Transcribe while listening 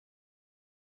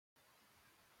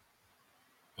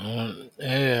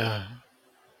Yeah,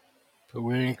 but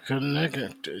we ain't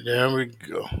connected. There we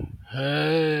go.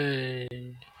 Hey,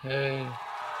 hey,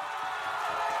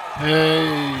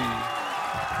 hey,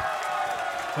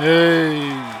 hey.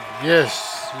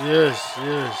 Yes, yes,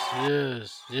 yes,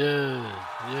 yes, yes,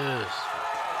 yes.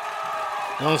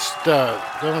 Don't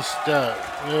stop. Don't stop.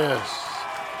 Yes.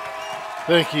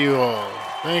 Thank you all.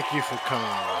 Thank you for coming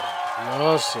back. You're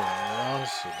awesome. You're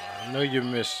awesome. I know you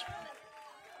miss me.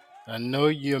 I know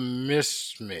you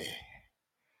miss me.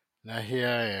 Now here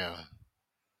I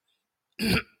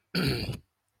am.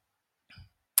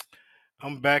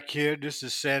 I'm back here. This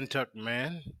is Santuck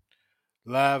Man,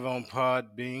 live on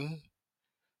Podbean,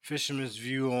 Fisherman's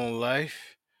View on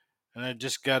Life. And I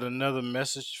just got another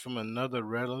message from another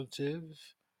relative.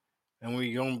 And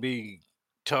we're going to be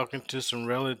talking to some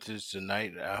relatives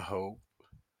tonight, I hope.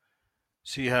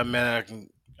 See how many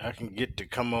I can get to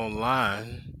come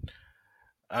online.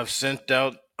 I've sent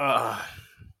out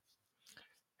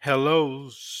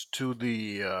hellos to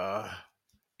the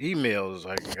emails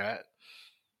I got.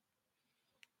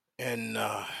 And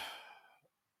I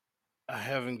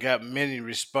haven't got many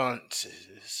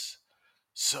responses.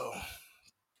 So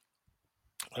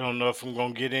I don't know if I'm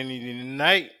gonna get any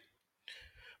tonight,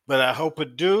 but I hope I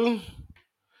do.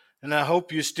 And I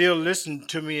hope you still listen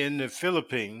to me in the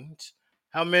Philippines.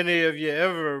 How many of you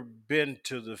ever been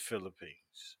to the Philippines?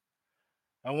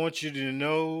 I want you to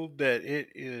know that it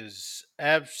is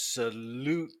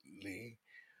absolutely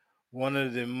one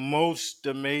of the most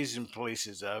amazing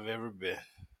places I've ever been.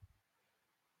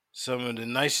 Some of the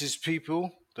nicest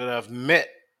people that I've met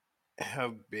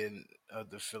have been of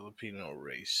the Filipino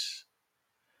race.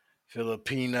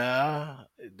 Filipina,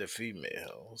 the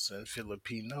females, and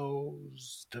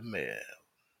Filipinos, the male.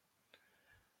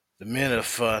 The men are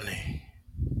funny.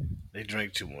 They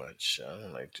drink too much. I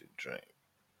don't like to drink.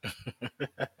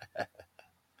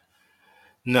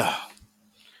 No,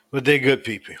 but they're good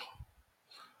people.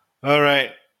 All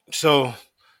right. So,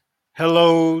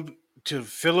 hello to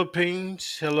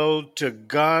Philippines. Hello to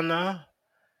Ghana.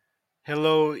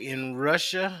 Hello in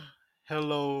Russia.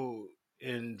 Hello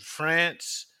in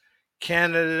France,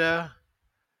 Canada,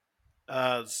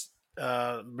 uh,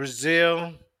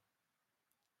 Brazil,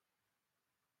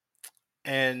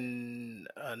 and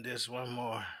there's one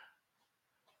more.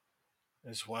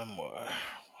 There's one more.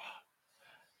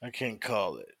 I can't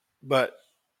call it. But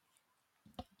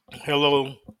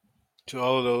hello to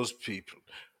all those people.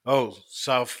 Oh,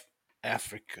 South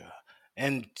Africa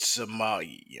and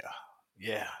Somalia.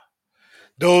 Yeah.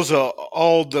 Those are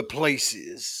all the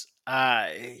places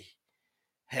I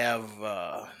have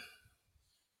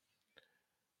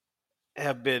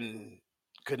been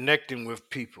connecting with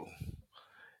people.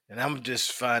 And I'm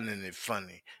just finding it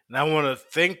funny. And I want to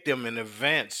thank them in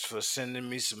advance for sending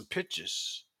me some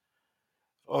pictures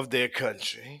of their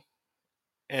country.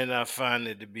 And I find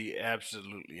it to be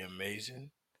absolutely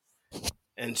amazing.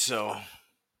 And so,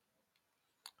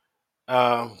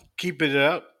 keep it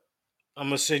up. I'm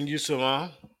gonna send you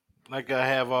some like I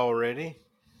have already,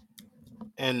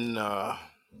 and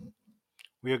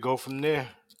we'll go from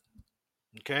there.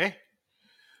 Okay.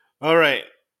 All right.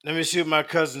 Let me see what my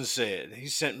cousin said. He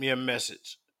sent me a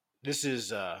message. This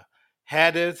is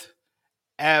Hadith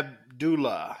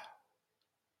Abdullah.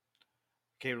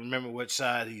 Can't remember what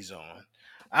side he's on.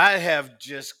 I have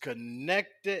just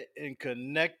connected and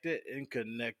connected and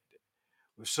connected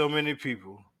with so many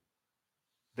people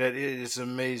that it is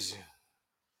amazing.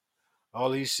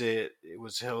 All he said it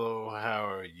was hello, how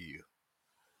are you?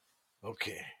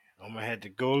 Okay. I'm gonna have to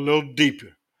go a little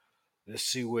deeper. Let's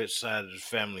see which side of the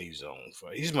family he's on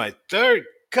for. He's my third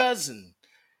cousin,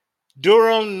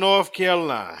 Durham, North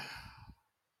Carolina.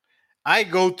 I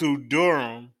go through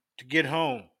Durham to get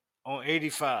home on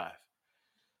 85.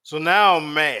 So now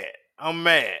I'm mad. I'm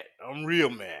mad. I'm real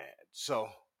mad. So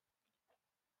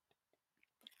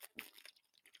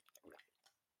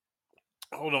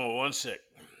hold on one sec.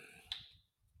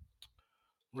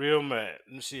 Real mad.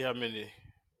 Let me see how many.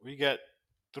 We got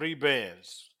three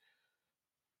bands.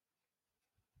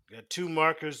 Got two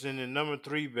markers in the number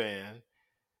three band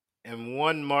and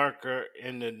one marker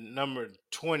in the number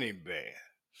 20 band.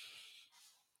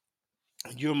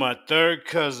 You're my third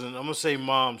cousin. I'm gonna say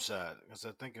mom's side because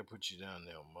I think I put you down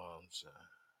there on mom's side.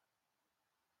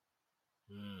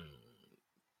 Hmm.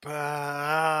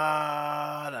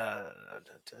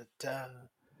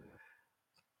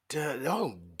 Ba-da-da-da-da.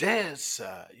 Oh, dad's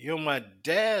side. You're my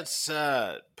dad's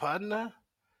side, partner.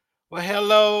 Well,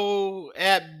 hello,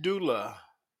 Abdullah.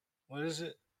 What is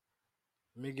it?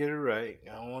 Let me get it right.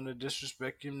 I don't want to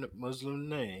disrespect your Muslim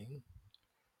name.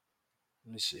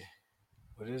 Let me see.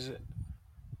 What is it?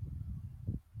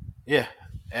 Yeah.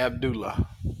 Abdullah.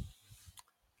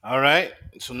 All right.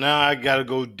 So now I gotta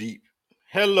go deep.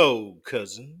 Hello,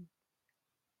 cousin.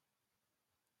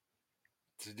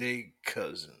 Today,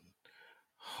 cousin.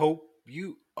 Hope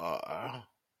you are.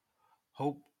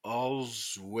 Hope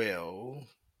all's well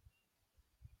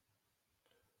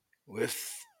with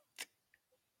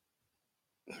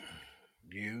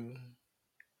you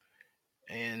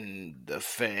and the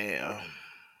fam.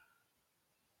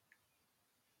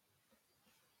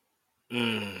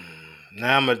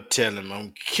 Now I'm gonna tell him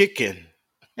I'm kicking.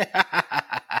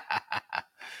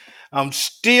 I'm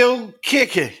still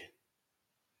kicking.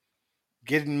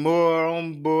 Getting more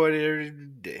on board every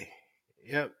day.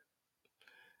 Yep.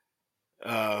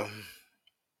 Um,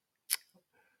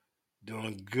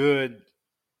 doing good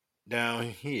down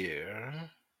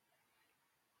here.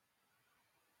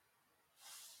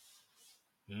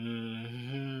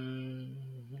 hmm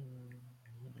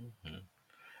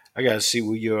I gotta see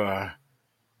where you are.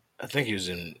 I think he was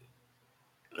in.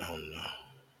 I don't know.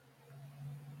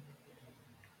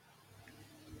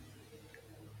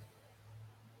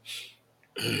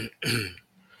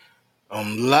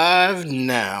 I'm live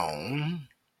now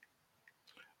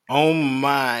on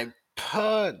my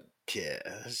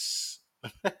podcast.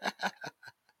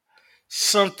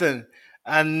 Something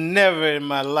I never in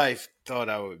my life thought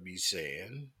I would be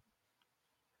saying.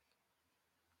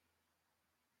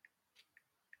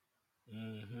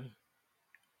 hmm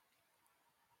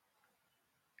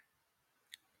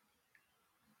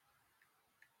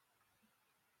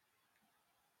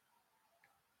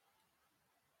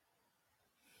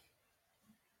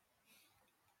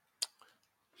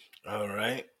All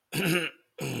right.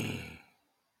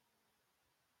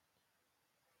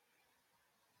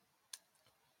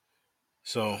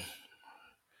 So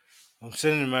I'm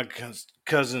sending my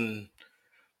cousin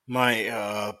my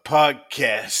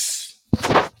podcast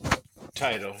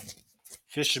title,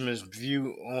 Fisherman's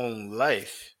View on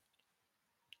Life.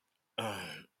 Let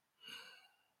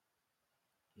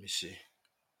me see.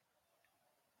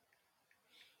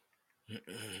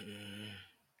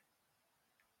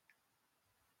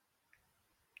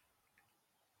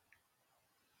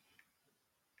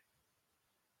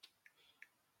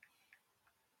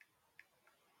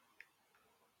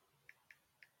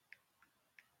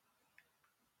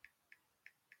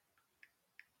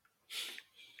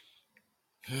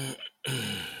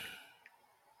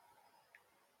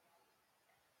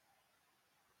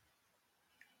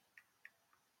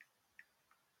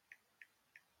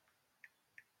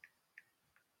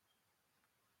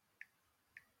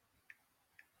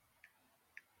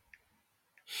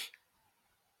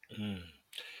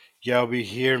 Y'all be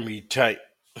hearing me tight.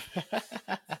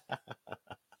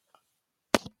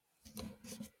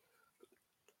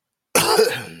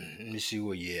 Let me see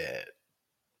where you at.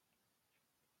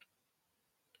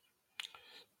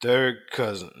 Third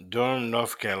cousin, Durham,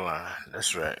 North Carolina.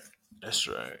 That's right. That's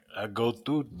right. I go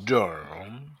through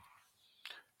Durham,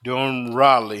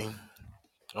 Raleigh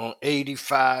on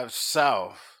 85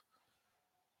 South,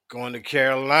 going to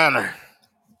Carolina.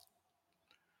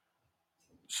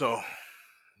 So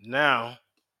now,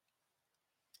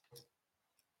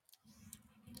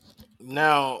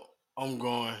 now I'm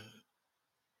going.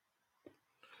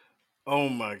 Oh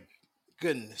my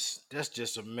goodness, that's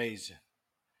just amazing,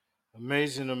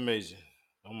 amazing, amazing.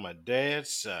 On my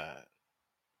dad's side.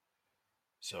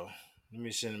 So let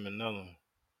me send him another one.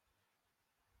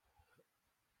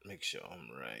 Make sure I'm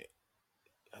right.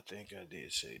 I think I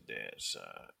did say dad's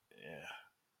side. Yeah.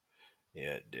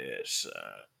 Yeah, dad's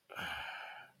side.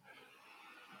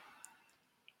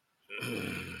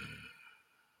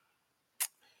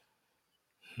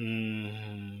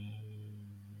 Hmm.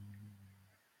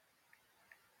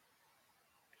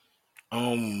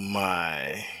 On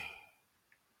my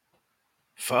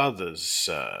father's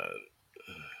side.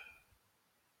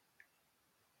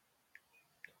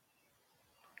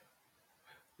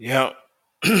 Yeah.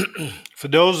 For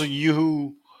those of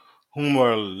you whom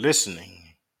are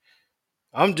listening,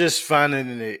 I'm just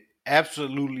finding it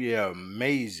absolutely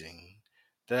amazing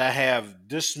that I have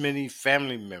this many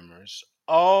family members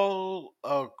all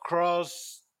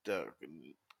across the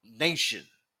nation,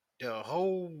 the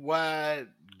whole wide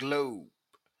globe,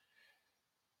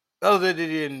 other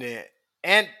than the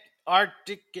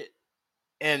Antarctic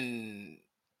and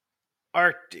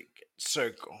Arctic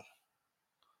Circle.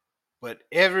 But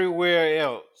everywhere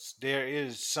else, there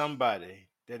is somebody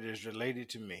that is related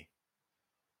to me.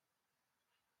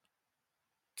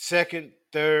 Second,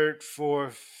 third,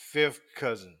 fourth, fifth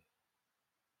cousin.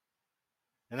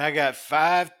 And I got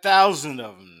 5,000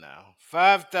 of them now.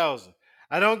 5,000.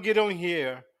 I don't get on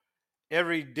here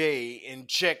every day and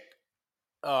check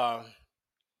uh,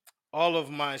 all of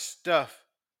my stuff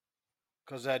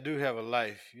because I do have a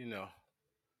life.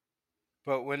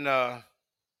 But when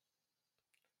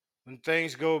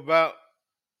things go about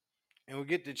and we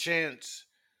get the chance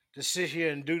to sit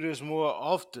here and do this more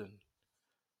often,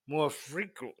 more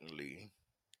frequently,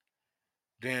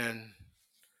 then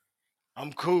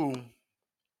I'm cool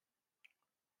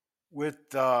with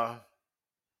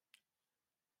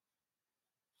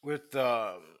with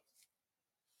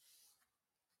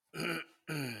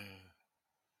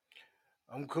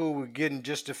I'm cool with getting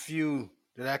just a few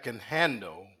that I can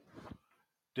handle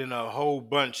than a whole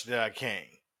bunch that I can't.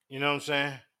 You know what I'm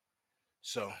saying?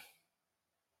 So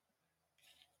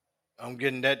I'm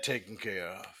getting that taken care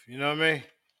of. You know what I mean?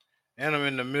 And I'm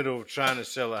in the middle of trying to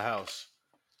sell a house.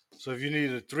 So if you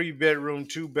need a 3 bedroom,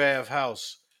 2 bath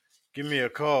house, give me a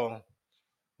call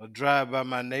or drive by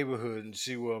my neighborhood and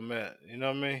see where I'm at. You know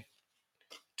what I mean?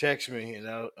 Text me and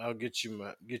I'll get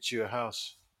you a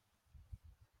house.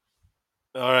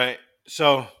 All right.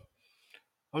 So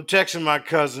I'm texting my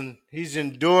cousin. He's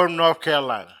in Durham, North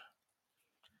Carolina,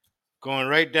 going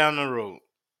right down the road.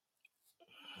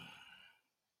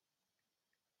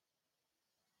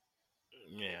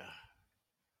 Yeah.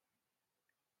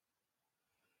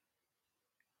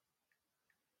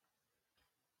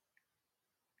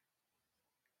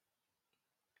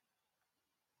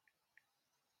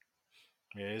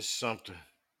 Yeah, it's something.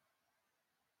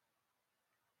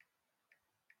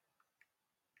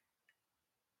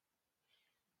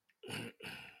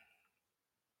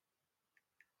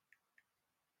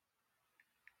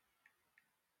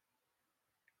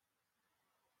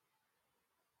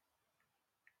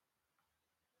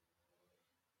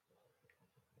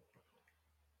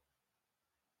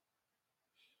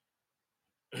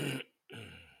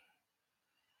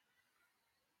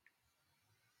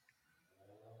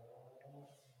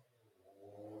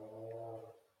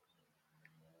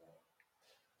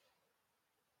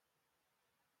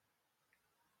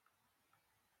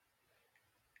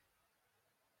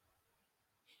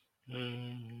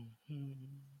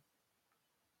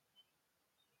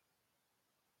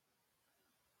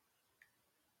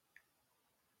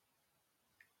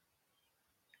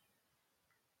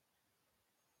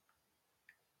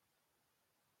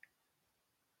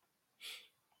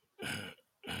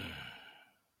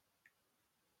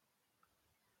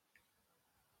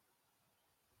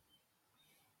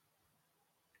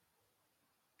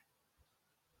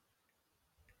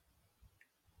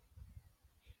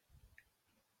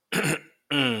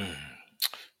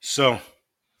 So,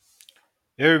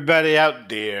 everybody out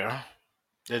there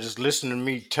that is listening to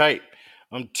me type,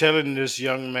 I'm telling this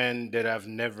young man that I've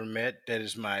never met, that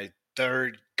is my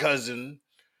third cousin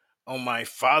on my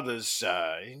father's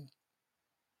side,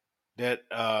 that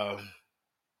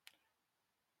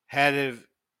Hadif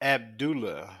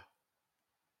Abdullah,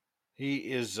 he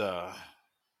is on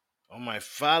my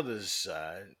father's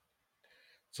side.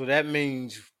 So that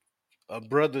means a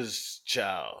brother's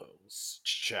child.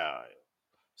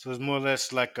 So it's more or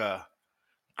less like a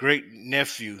great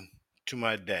nephew to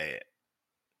my dad.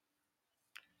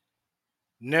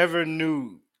 Never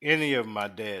knew any of my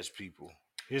dad's people.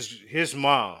 His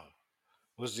mom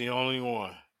was the only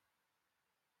one.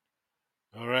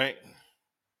 All right.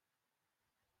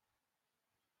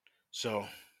 So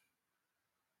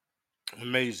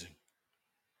amazing.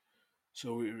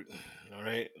 So we, all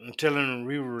right. I'm telling him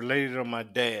we were related on my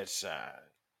dad's side.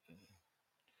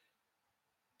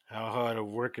 How hard a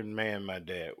working man my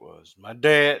dad was. My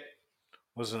dad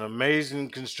was an amazing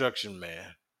construction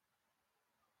man.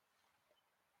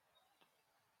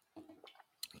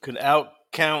 Could out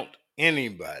count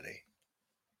anybody,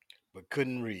 but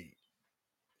couldn't read,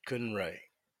 couldn't write.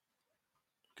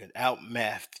 Could out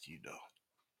math you though.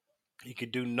 He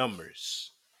could do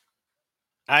numbers.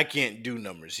 I can't do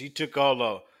numbers. He took all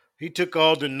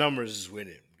the numbers with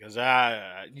him because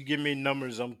you give me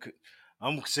numbers,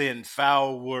 I'm saying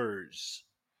foul words.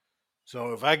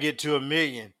 So if I get to a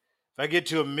million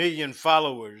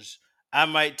followers, I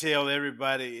might tell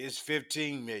everybody it's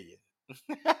 15 million.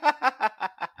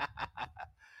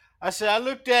 I said I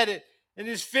looked at it and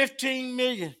it's 15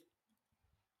 million.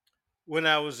 When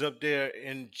I was up there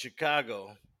in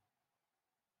Chicago,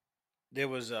 there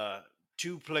was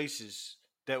two places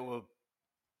that were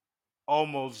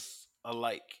almost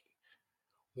alike.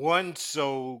 One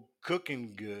sold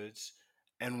cooking goods,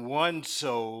 and one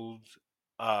sold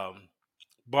um,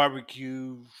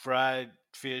 barbecue, fried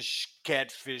fish,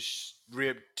 catfish,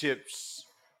 rib tips,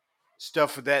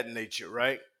 stuff of that nature,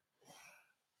 right?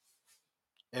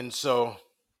 And so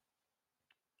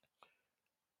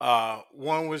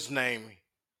one was named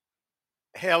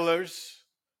Hellers,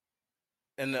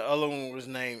 and the other one was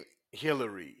named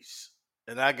Hillarys,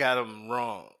 and I got them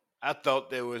wrong. I thought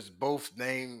they was both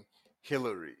named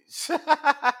Hillarys,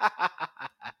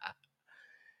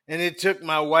 and it took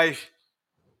my wife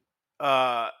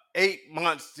 8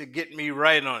 months to get me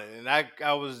right on it, and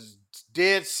I was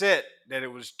dead set that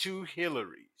it was two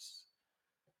Hillarys.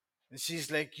 And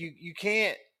she's like, you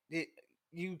can't it,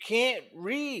 you can't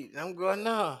read. And I'm going,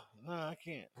 no, I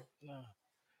can't, no,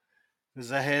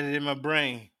 because I had it in my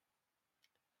brain.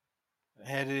 I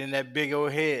had it in that big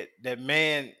old head. That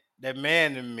man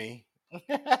in me.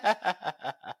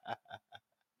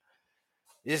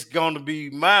 It's gonna be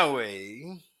my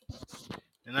way.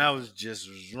 And I was just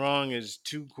as wrong as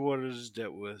two quarters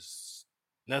that was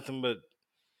nothing but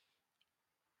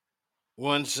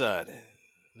one sided.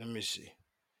 Let me see.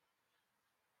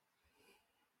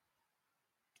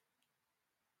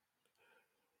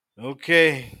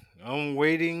 Okay, I'm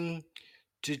waiting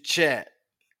to chat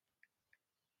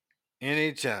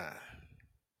anytime.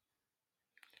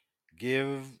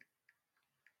 Give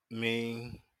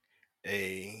me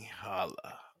a holla.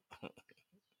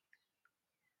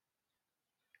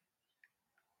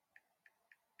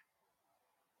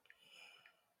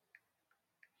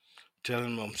 Tell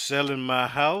him I'm selling my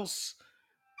house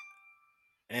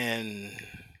and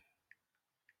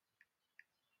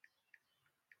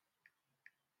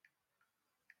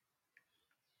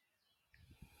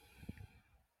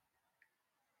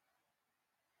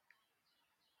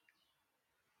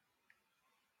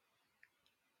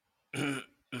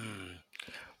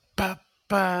Papa,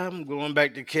 I'm going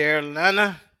back to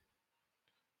Carolina.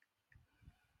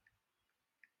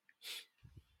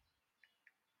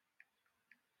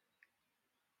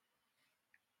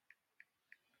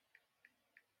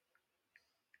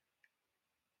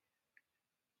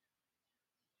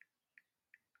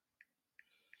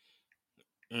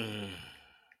 Mm,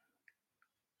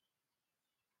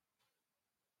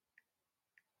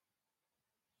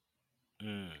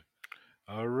 mm.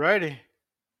 Alrighty.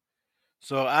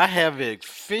 So I have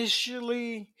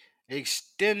officially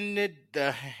extended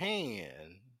the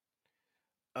hand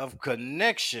of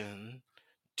connection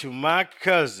to my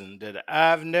cousin that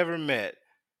I've never met.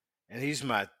 And he's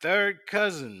my third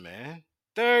cousin, man.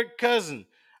 Third cousin.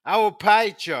 Our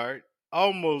pie chart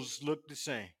almost looked the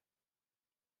same.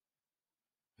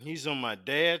 He's on my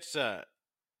dad's side.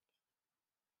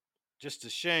 Just a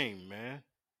shame, man.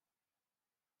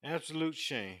 Absolute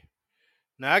shame.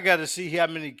 Now I got to see how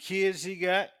many kids he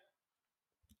got,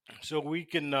 so we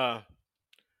can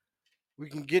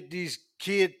get these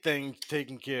kid things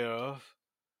taken care of.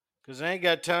 Cause I ain't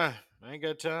got time. I ain't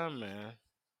got time, man.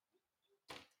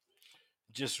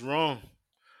 Just wrong.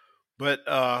 But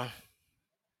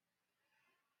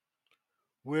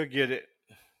we'll get it.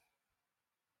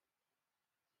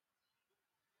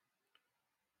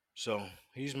 So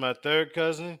he's my third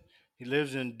cousin. He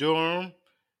lives in Durham,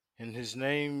 and his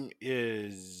name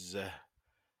is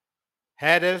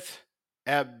Hadith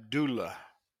Abdullah.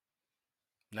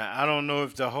 Now I don't know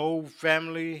if the whole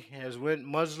family has went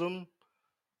Muslim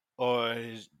or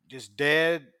his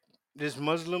dad is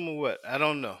Muslim or what. I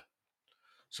don't know.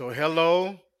 So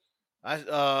hello, I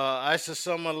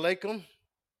Assalamu alaikum.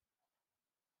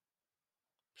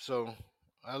 So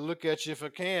I look at you if I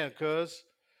can, cuz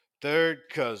third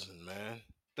cousin, man,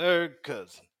 third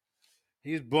cousin.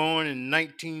 He was born in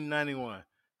 1991.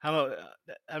 How long?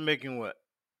 I'm making what?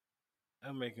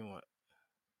 I'm making what?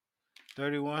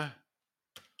 31.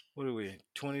 What are we?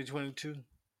 2022.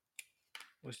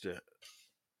 What's that?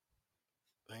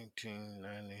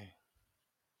 1990.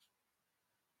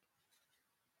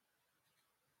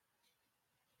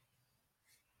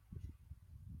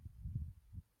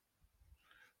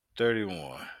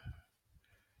 31.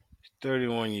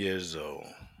 31 years old.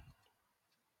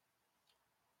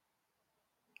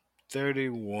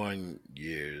 31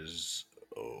 years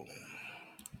old.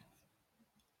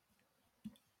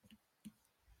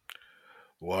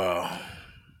 Wow.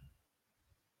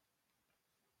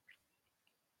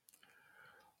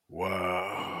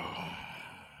 Wow.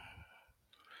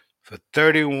 For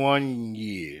 31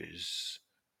 years,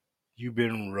 you've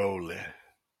been rolling.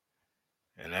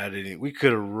 And I didn't, we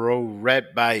could have rolled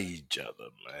right by each other,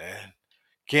 man.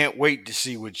 Can't wait to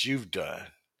see what you've done.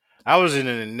 I was in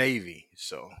the Navy,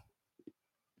 so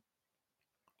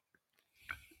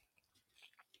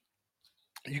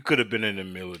you could have been in the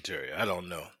military. I don't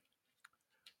know.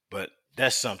 But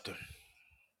that's something.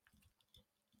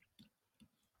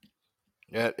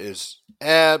 That is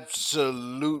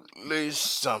absolutely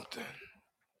something.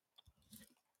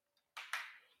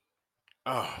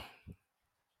 Oh,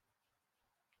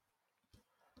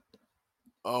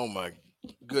 oh my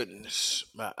goodness.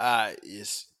 My eye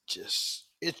is just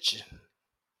itching.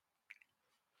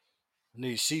 I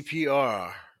need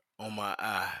CPR on my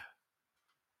eye.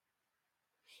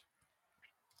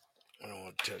 I don't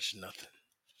want to touch nothing.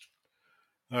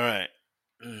 All right.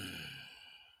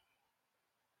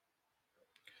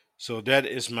 So that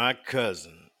is my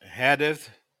cousin, Hadith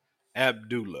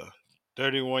Abdullah,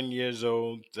 31 years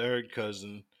old, third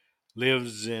cousin,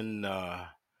 lives in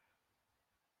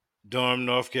Durham,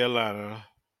 North Carolina.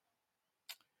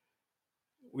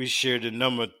 We share the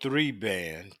number three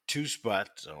band, two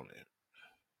spots on it.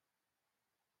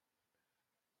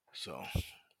 So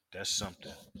that's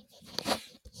something.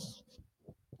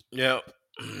 Yep.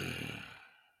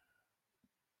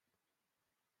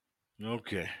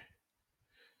 Okay.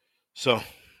 So let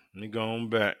me go on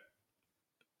back.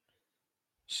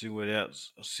 See what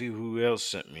else. See who else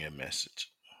sent me a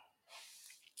message.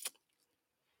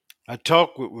 I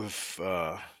talked with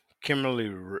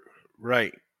Kimberly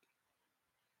Wright.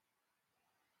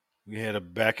 We had a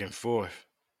back and forth.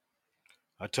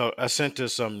 I sent her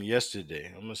something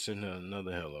yesterday. I'm gonna send her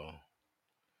another hello.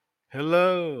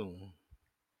 Hello.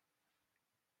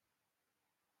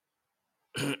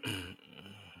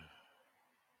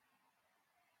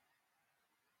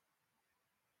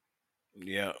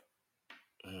 Yeah.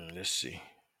 Let's see.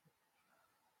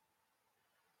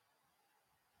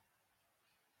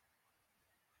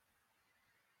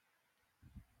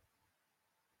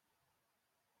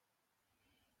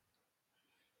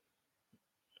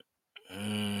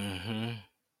 Mm-hmm.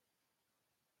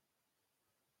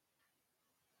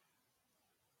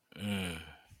 Mm.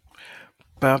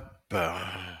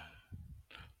 Ba-ba.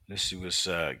 Let's see what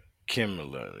side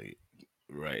Kimberly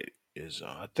right is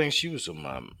on. I think she was on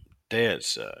my dad's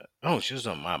side. Oh, she was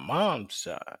on my mom's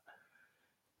side.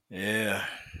 Yeah.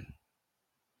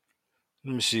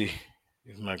 Let me see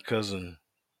if my cousin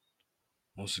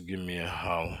wants to give me a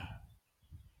holler.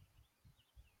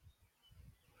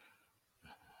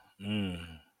 Mm.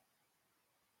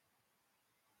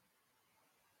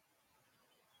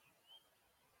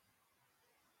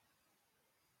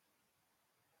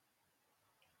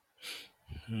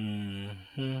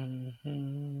 Mm-hmm.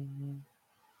 Mm-hmm.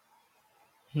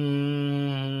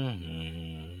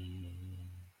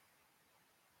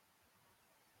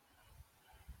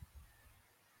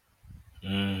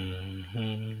 Mm-hmm.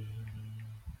 Mm-hmm.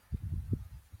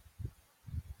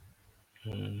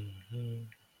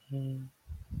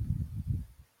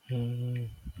 Mm-hmm.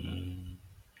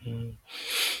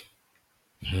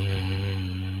 Mm-hmm.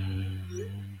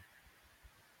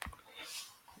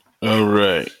 All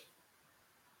right.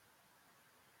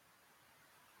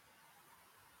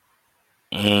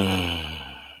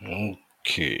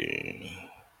 Okay.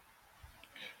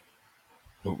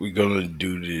 What we gonna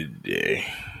do today?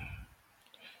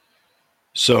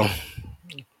 So,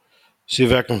 see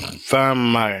if I can find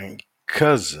my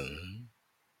cousin.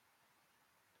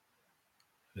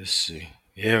 Let's see.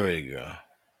 Here we go.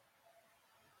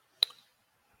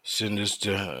 Send this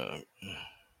to her,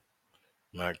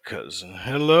 my cousin.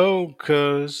 Hello,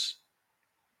 cuz.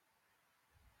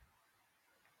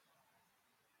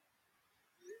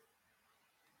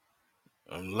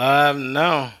 I'm live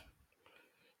now.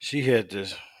 She had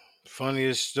the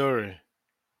funniest story.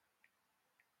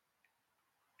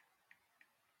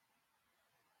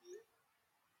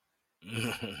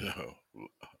 No.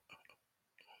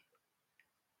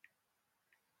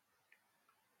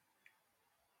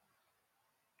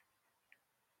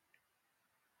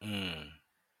 Mm.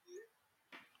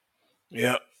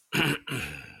 Yep.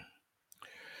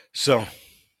 So,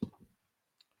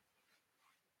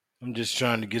 I'm just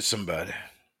trying to get somebody.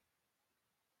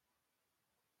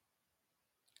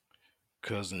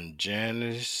 Cousin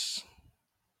Janice,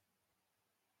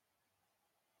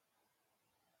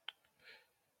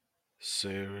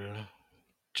 Sarah,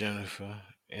 Jennifer,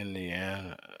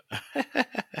 Indiana.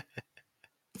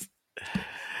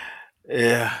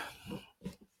 Yeah.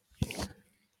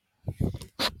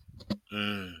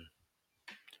 Mm.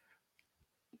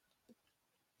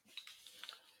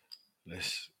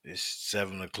 It's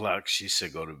 7 o'clock. She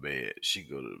said go to bed. She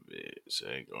go to bed. So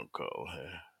I ain't gonna call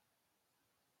her.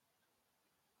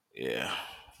 Yeah.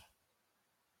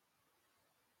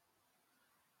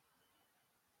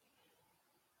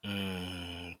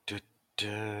 Da,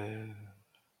 da,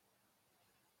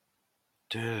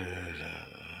 da, da.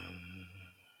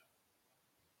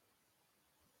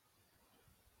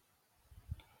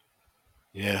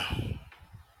 Yeah.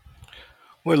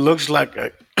 Well, it looks like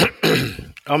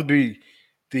I'm be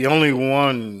the only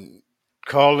one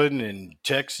calling and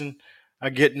texting. I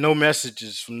get no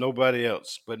messages from nobody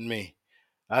else but me.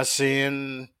 I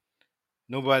send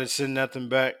nobody send nothing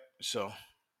back. So,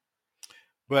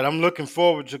 but I'm looking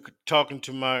forward to talking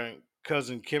to my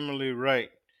cousin Kimberly Wright.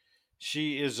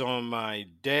 She is on my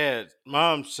dad's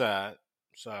mom's side.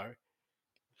 Sorry.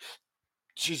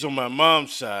 She's on my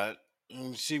mom's side.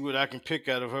 And see what I can pick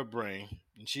out of her brain.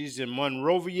 And she's in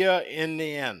Monrovia,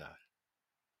 Indiana.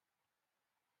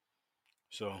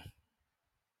 So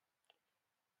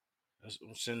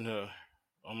I'm sending her.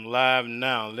 I'm live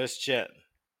now. Let's chat.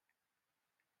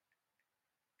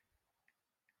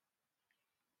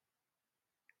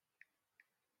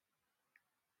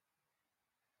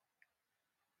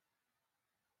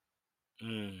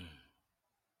 Mm.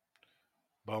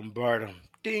 Bombard them.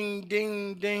 Ding,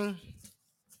 ding, ding.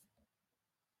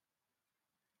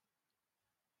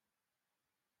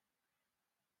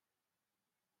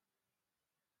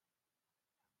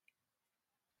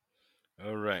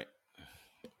 All right.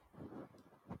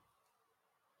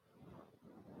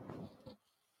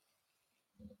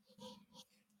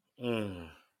 Mm.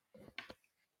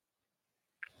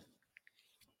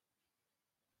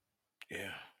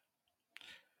 Yeah.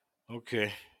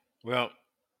 Okay. Well,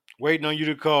 waiting on you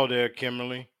to call there,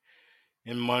 Kimberly,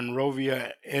 in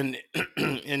Monrovia, in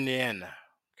Indiana.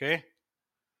 Okay.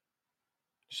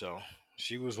 So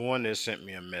she was one that sent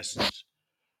me a message.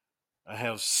 I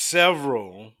have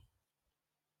several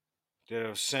that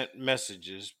have sent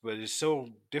messages, but it's so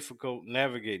difficult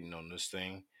navigating on this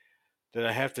thing that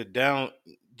I have to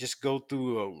just go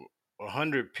through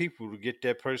 100 people to get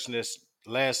that person that's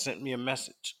last sent me a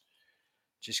message.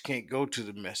 Just can't go to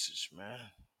the message, man.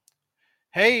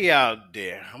 Hey out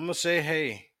there. I'm gonna say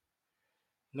hey.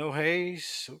 No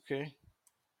haze? Okay.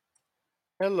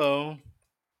 Hello.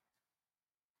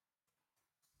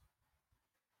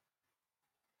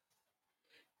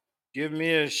 Give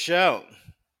me a shout.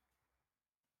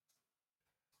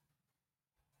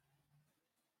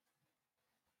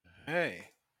 Hey.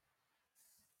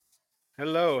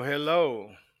 Hello,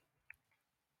 hello.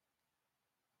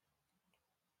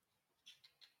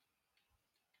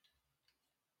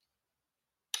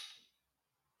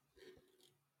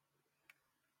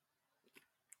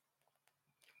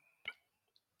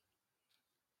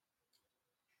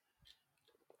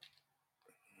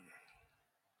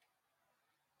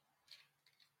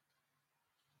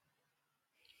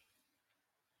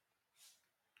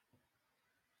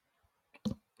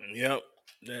 Yep,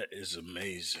 that is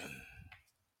amazing.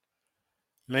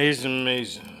 Amazing,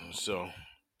 amazing. So,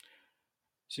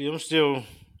 see, I'm still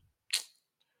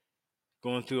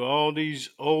going through all these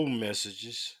old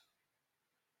messages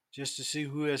just to see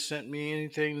who has sent me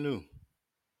anything new.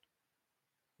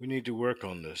 We need to work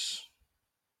on this.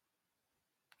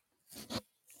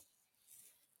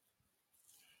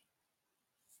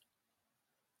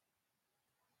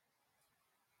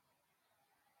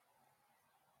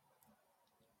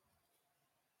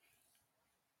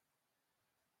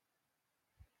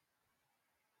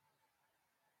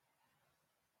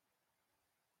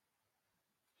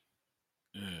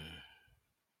 Mm.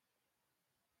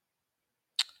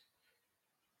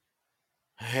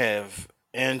 I have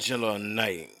Angela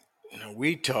Knight. Now,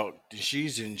 we talked, and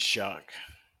she's in shock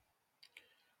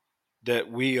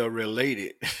that we are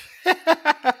related.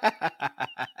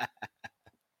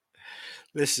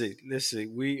 Listen,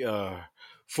 we are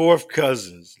fourth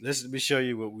cousins. Let me show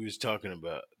you what we was talking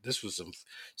about. This was some.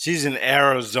 She's in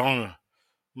Arizona.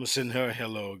 I'm gonna send her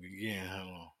hello again.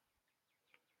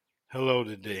 Hello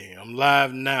today. I'm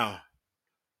live now.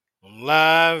 I'm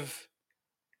live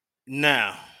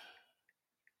now.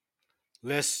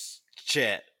 Let's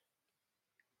chat.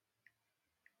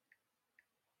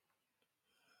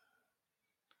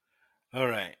 All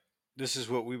right. This is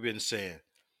what we've been saying.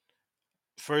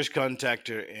 First contact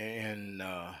her in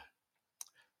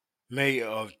May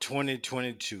of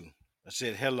 2022. I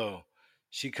said hello.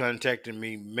 She contacted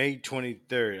me May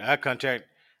 23rd.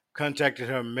 Contacted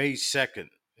her May 2nd,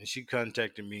 and she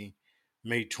contacted me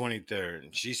May 23rd,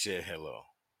 and she said hello.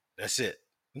 That's it.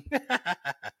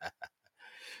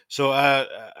 So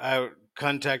I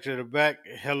contacted her back.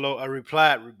 Hello. I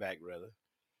replied back rather.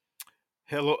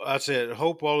 Hello. I said,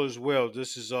 hope all is well.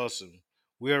 This is awesome.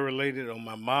 We are related on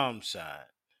my mom's side.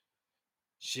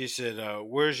 She said,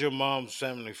 where's your mom's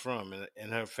family from?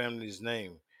 And her family's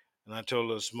name. And I told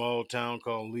her a small town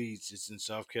called Leeds. It's in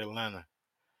South Carolina.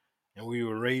 And we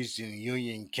were raised in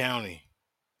Union County.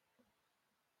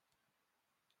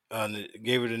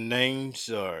 Gave her the names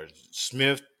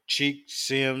Smith, Cheek,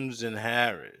 Sims, and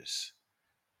Harris.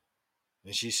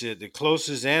 And she said the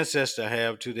closest ancestor I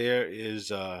have to there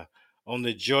is on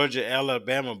the Georgia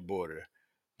Alabama border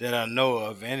that I know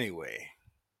of anyway.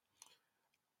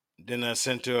 Then I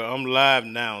sent her, I'm live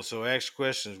now, so ask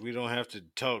questions. We don't have to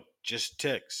talk, just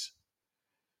text.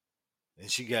 And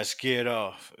she got scared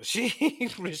off. She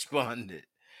responded.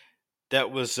 That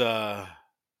was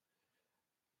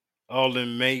all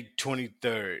in May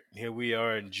 23rd. Here we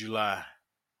are in July.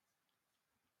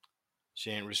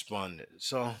 She ain't responded.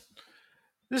 So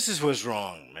this is what's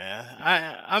wrong, man.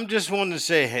 I'm just wanting to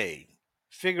say, hey,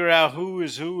 figure out who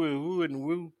is who and who and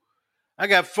who. I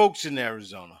got folks in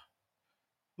Arizona.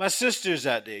 My sister's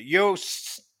out there. Your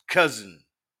cousin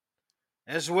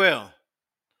as well.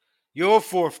 Your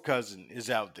fourth cousin is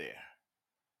out there.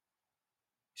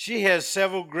 She has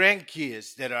several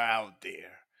grandkids that are out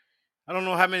there. I don't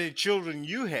know how many children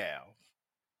you have,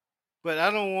 but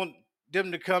I don't want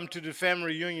them to come to the family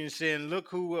reunion saying, "Look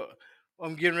who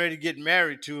I'm getting ready to get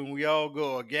married to," and we all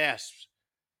go a gasp,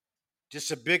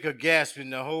 just a bigger gasp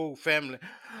in the whole family.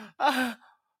 Uh,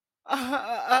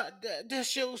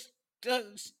 that's your uh,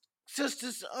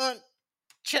 sister's aunt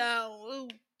child. Ooh,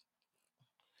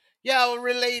 y'all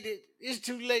related. It's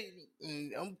too late.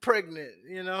 I'm pregnant.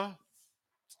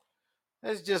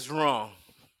 That's just wrong.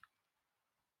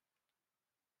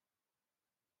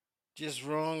 Just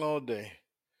wrong all day.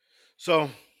 So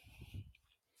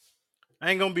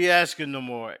I ain't gonna be asking no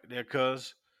more there,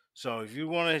 cuz. So if you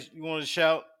wanna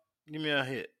shout, give me a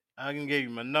hit. I can give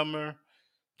you my number,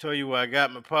 tell you where I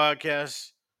got my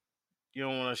podcast. You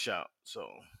don't wanna shout. So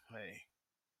hey,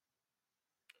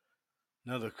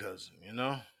 another cousin.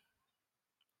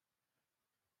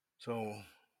 So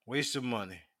waste of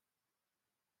money.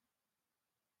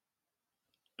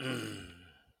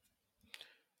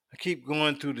 I keep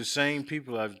going through the same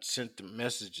people I've sent the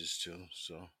messages to.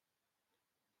 So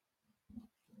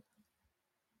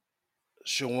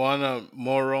Shawana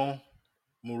Morel,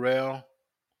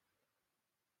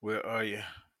 where are you?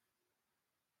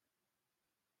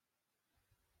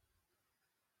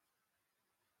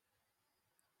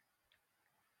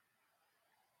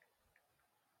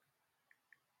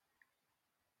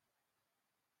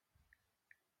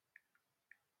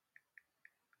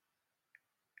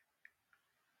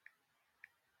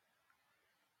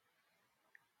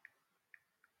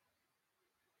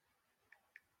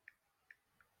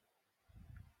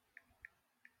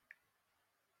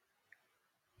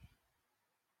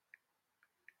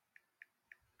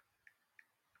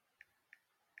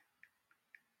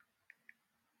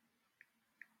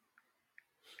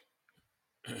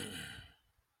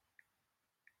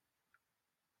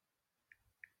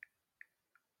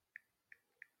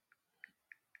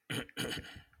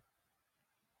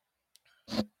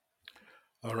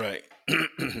 All right.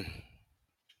 Let's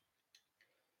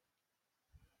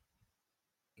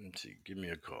see. Give me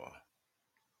a call.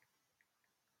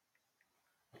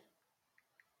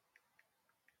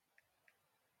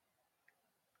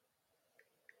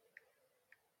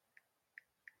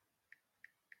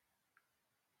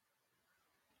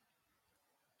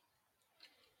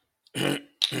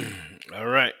 All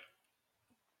right.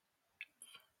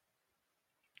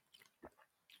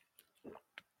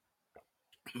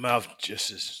 Mouth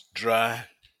just is dry.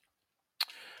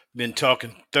 Been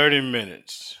talking 30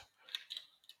 minutes.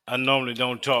 I normally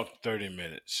don't talk 30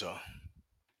 minutes, so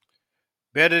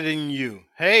better than you.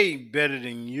 Hey, better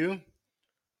than you.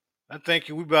 I think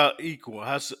we about equal.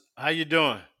 How you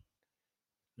doing?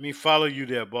 Let me follow you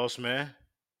there, boss man.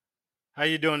 How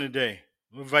you doing today?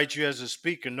 I'll invite you as a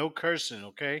speaker. No cursing,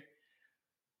 okay?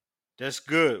 That's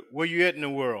good. Where you at in the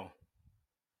world?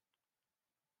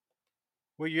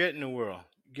 Where you at in the world?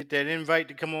 Get that invite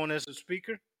to come on as a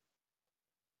speaker?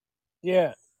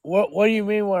 Yeah. What do you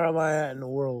mean where am I at in the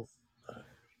world?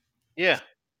 Yeah.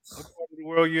 What part of the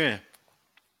world you in?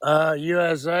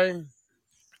 USA,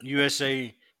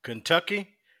 USA, Kentucky,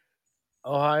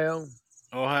 Ohio.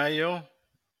 Ohio.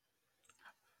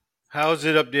 How's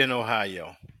it up there in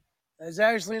Ohio? It's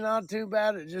actually not too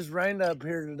bad. It just rained up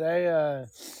here today.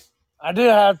 I do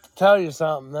have to tell you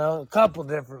something though. A couple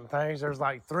different things. There's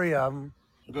like three of them.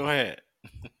 Go ahead.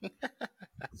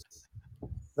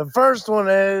 The first one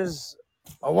is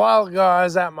a while ago I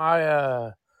was at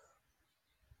my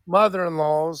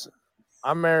mother-in-law's.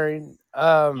 I'm married.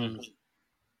 And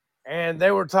they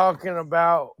were talking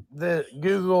about the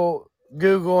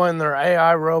Google and their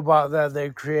AI robot that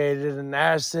they created and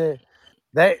asked it.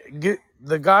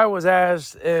 The guy was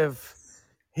asked if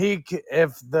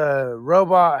the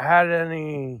robot had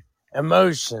any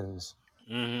emotions.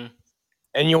 Mm-hmm.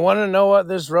 And you want to know what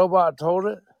this robot told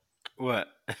it? What?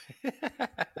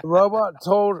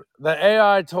 The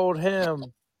AI told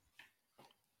him,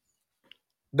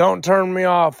 "Don't turn me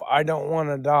off. I don't want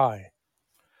to die."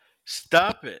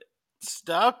 Stop it.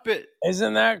 Stop it.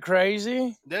 Isn't that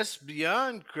crazy? That's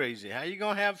beyond crazy. How you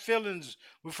gonna have feelings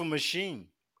with a machine?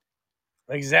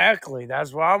 Exactly.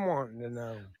 That's what I'm wanting to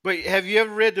know. But have you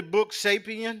ever read the book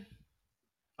Sapien?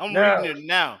 I'm reading No. it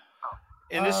now.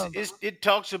 and it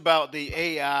talks about the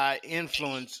AI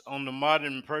influence on the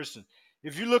modern person.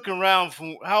 If you look around,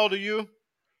 from how old are you?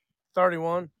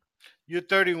 31. You're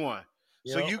 31.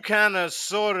 So Yep. you kind of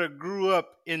sort of grew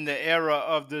up in the era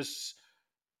of this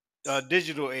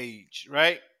digital age,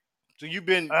 right? So you've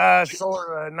been,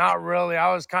 Sort of. Not really.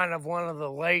 I was kind of one of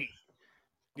the late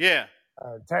yeah,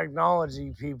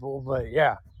 technology people, but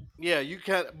yeah. yeah, you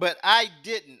kind of, but I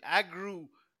didn't. I grew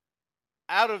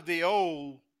out of the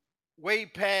old, way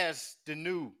past the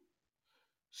new.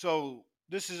 So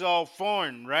this is all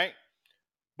foreign, right?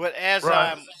 But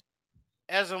Right.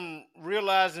 as I'm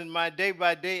realizing my day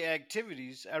by day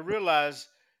activities, I realize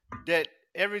that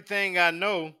everything I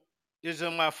know is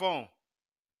on my phone.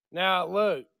 Now,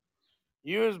 look,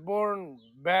 you was born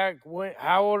back when,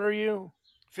 how old are you?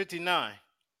 59.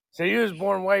 So you was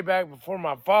born way back before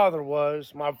my father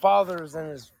was. My father's in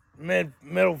his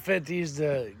middle 50s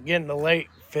to getting the late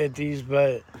 50s,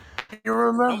 but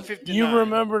I'm you 59.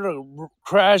 remember the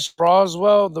crash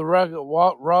Roswell, the wreck at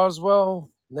Roswell,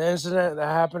 the incident that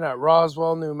happened at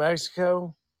Roswell, New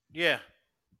Mexico? Yeah.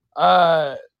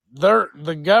 Uh,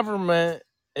 the government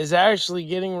is actually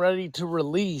getting ready to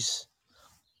release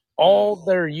Mm. all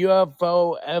their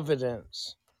UFO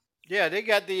evidence. Yeah, they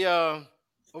got the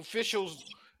officials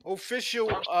official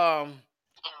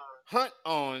hunt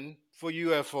on for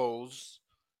UFOs.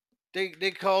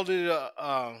 They called it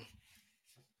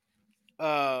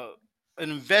an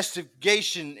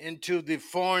investigation into the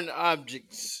foreign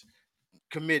objects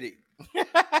committee.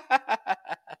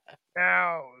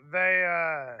 Now, they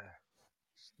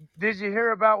did you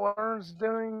hear about what CERN's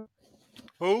doing?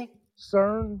 Who?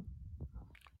 CERN?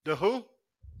 The who?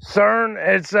 CERN,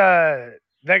 it's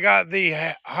they got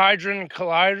the Hadron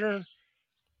Collider.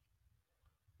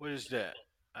 What is that?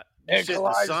 You It said the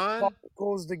collides sun?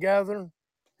 particles together.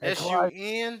 It collides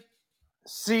SUN?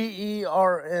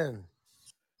 CERN.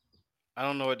 I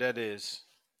don't know what that is.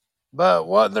 But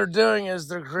what they're doing is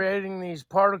they're creating these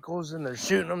particles and they're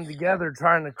shooting them together,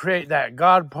 trying to create that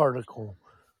God particle.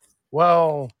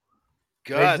 Well,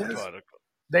 they God just particle.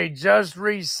 they just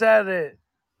reset it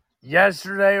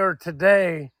yesterday or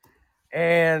today,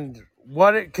 and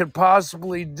what it could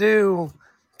possibly do,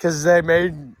 because they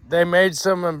made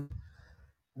some.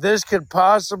 This could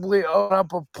possibly open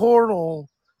up a portal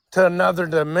to another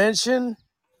dimension.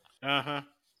 Uh huh.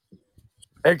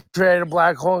 It could create a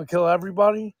black hole and kill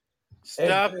everybody. It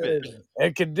Stop it. could.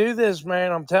 It could do this,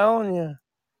 man. I'm telling you.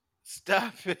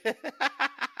 Stop it.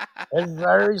 It's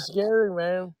very scary,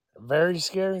 man. Very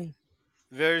scary.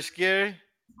 Very scary.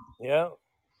 Yeah.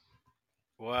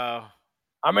 Wow.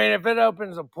 I mean, if it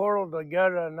opens a portal to go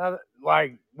to another,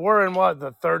 like, we're in what,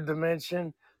 the third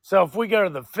dimension? So if we go to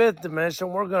the fifth dimension,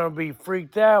 we're going to be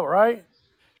freaked out, right?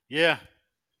 Yeah.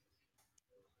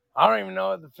 I don't even know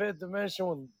what the fifth dimension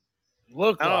would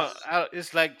look I like. don't.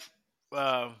 It's like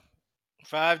uh,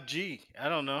 5G. I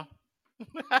don't know.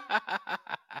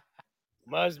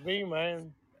 Must be,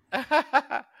 man.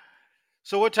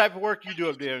 So, what type of work you do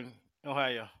up there in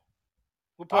Ohio?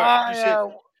 What part? I, uh,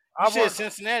 You I said work,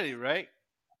 Cincinnati, right?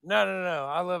 no.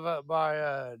 I live up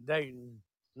by Dayton,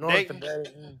 north of Dayton.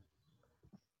 Dayton.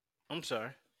 I'm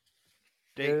sorry,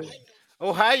 Yeah. Dayton.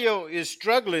 Ohio is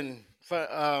struggling for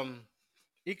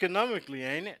economically,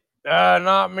 ain't it?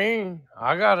 Not me.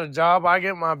 I got a job. I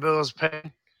get my bills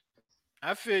paid.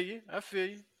 I feel you. I feel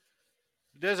you.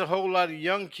 There's a whole lot of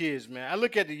young kids, man. I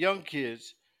look at the young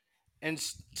kids and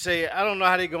say, I don't know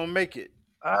how they're gonna make it.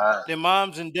 Uh, Their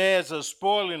moms and dads are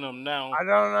spoiling them now. I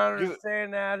don't Give,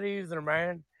 understand that either,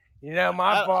 man. You know,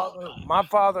 I, my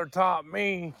father taught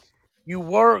me you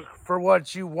work for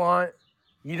what you want.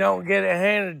 You don't get it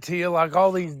handed to you like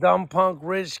all these dumb punk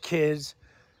rich kids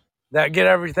that get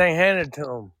everything handed to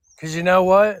them. Cause you know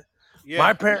what? My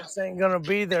yeah. parents ain't gonna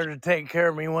be there to take care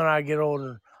of me when I get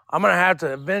older. I'm gonna have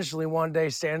to eventually one day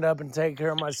stand up and take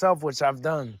care of myself, which I've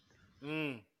done.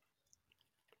 Mm,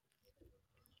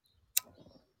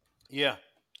 yeah.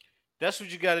 That's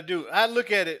what you got to do. I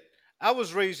look at it. I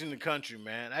was raised in the country,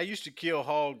 man. I used to kill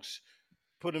hogs,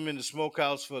 put them in the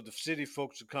smokehouse for the city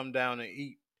folks to come down and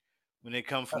eat when they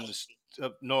come from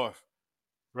up north,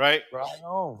 right? Right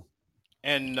on.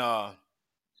 And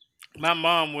my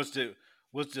mom was the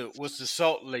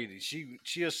salt lady.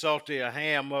 She'll salt a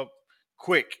ham up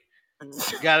quick.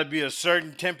 Got to be a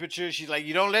certain temperature. She's like,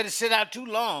 you don't let it sit out too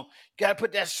long. Got to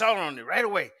put that salt on it right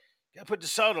away. Got to put the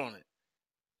salt on it.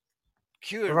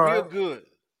 Cure it real Right. good.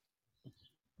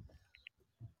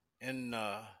 And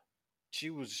she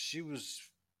was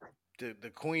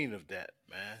the queen of that,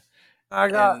 man.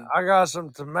 And I got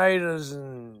some tomatoes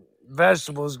and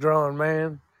vegetables growing,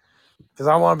 man, because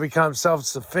I want to become self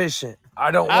sufficient.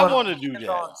 I don't I want want to to do depend that.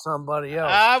 on somebody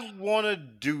else. I want to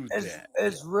do that.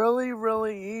 It's really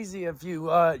really easy if you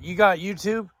got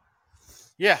YouTube.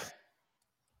 Yeah,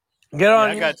 Get yeah, on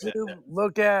I got that. YouTube,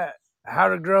 look at how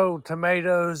to grow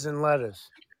tomatoes and lettuce.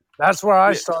 That's where I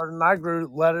Yeah, started, and I grew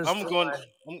lettuce I'm from going.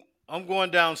 my I'm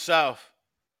going down south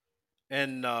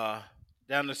and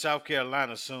down to South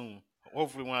Carolina soon.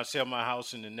 Hopefully, when I sell my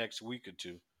house in the next week or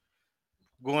two,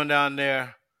 going down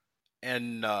there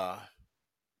and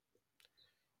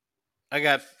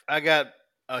I got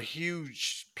a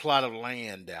huge plot of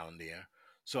land down there,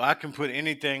 so I can put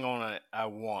anything on it I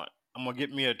want. I'm gonna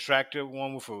get me a tractor,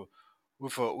 one with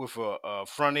a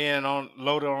front end on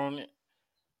loader on it,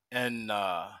 and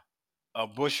a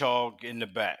bush hog in the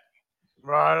back.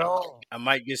 right on. I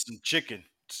might get some chickens.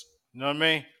 You know what I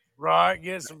mean? Right,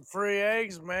 get some free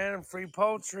eggs, man, free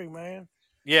poultry, man.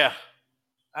 Yeah.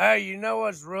 Hey, you know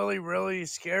what's really, really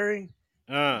scary?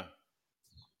 Uh.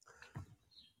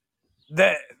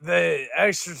 That the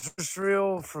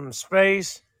extraterrestrial from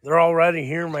space, they're already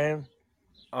here, man.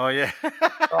 Oh yeah.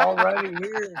 They're already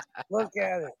here. Look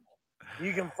at it.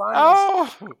 You can find this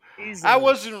Oh, I easily.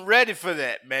 wasn't ready for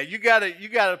that, man. You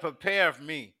gotta prepare for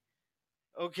me.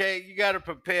 Okay, you gotta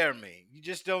prepare me. You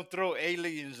just don't throw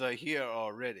aliens are here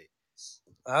already.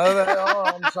 Oh, they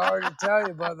are. I'm sorry to tell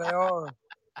you, but they are.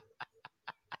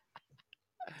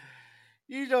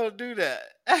 You don't do that.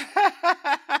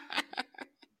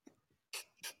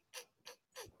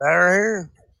 They're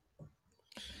here.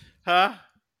 Huh?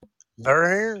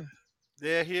 They're here.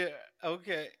 They're here.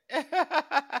 Okay. I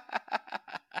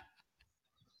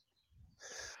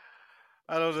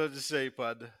don't know what to say,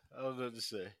 partner. I don't know what to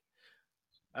say.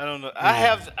 I don't know. I Hmm.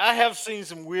 have I have seen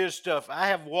some weird stuff. I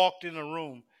have walked in a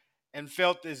room and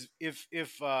felt as if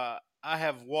I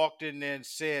have walked in there and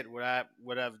said what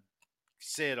I've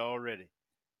said already.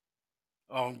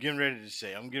 Oh, I'm getting ready to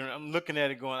say. I'm looking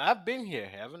at it going, I've been here,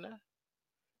 haven't I?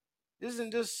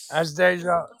 Isn't this That's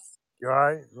deja.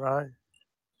 Right, right.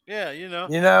 yeah, you know.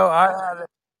 You know,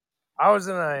 I was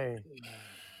in a.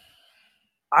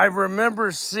 I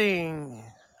remember seeing.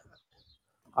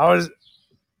 I was.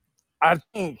 I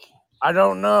think I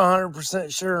don't know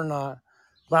 100% sure or not,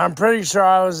 but I'm pretty sure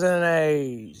I was in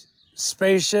a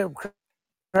spaceship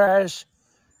crash,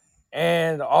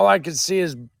 and all I could see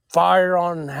is fire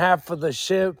on half of the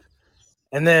ship,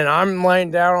 and then I'm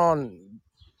laying down on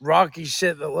rocky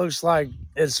shit that looks like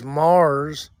it's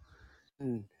Mars,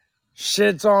 and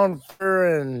shit's on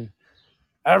fire, and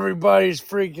everybody's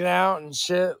freaking out and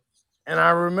shit. And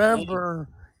I remember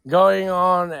going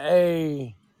on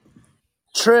a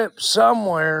trip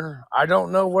somewhere. I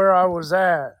don't know where I was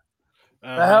at.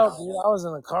 The Uh-huh. hell, dude, I was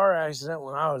in a car accident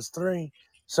when I was 3.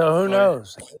 So who Oh yeah.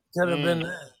 knows? It could have been Mm,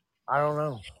 that. I don't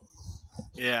know.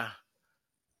 yeah,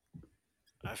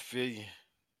 I feel you.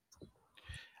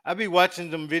 I be watching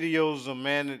them videos of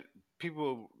man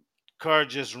people car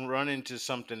just run into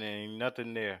something and ain't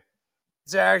nothing there.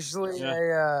 It's actually Yeah. a.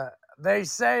 They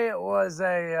say it was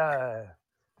a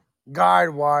guide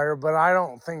wire, but I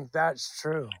don't think that's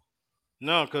true.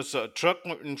 No, because a truck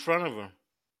went in front of her.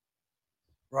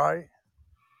 Right?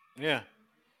 Yeah.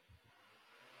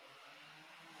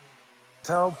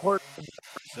 Teleport.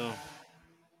 So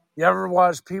You ever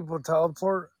watch people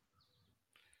teleport?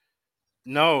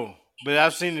 no, but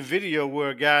I've seen the video where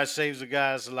a guy saves a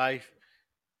guy's life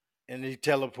and he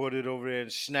teleported over there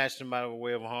and snatched him out of the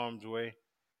way of harm's way,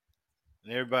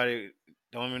 and everybody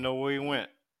don't even know where he went.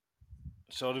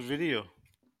 Saw the video.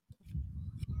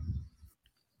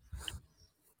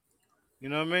 You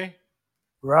know what I mean?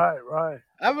 Right, right,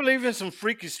 I believe in some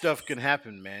freaky stuff can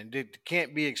happen, man. That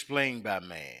can't be explained by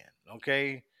man.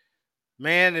 Okay,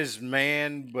 man is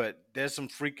man, but there's some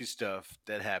freaky stuff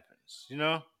that happens. You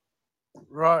know,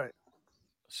 right.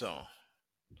 so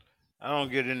I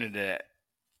don't get into that.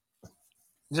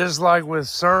 Just like with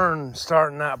CERN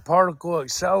starting that particle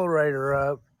accelerator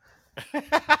up,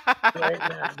 creating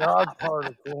that God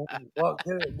particle, what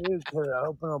could it do? Could it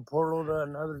open a portal to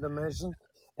another dimension?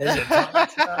 Is it time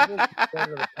travel? Could it go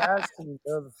to the past? Could it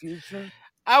go to the future?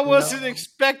 I You wasn't know?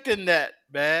 expecting that,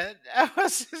 man. I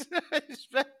wasn't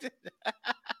expecting that.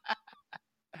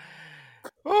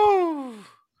 Ooh.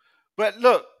 But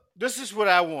look, this is what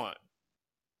I want.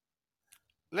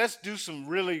 Let's do some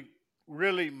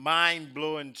really mind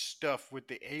blowing stuff with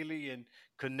the alien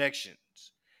connections.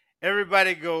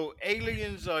 Everybody go,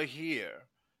 aliens are here.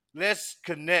 Let's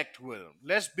connect with them.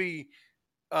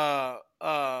 Uh,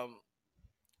 um,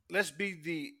 let's be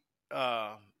the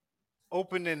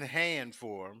opening hand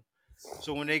for them.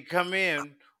 So when they come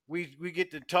in, we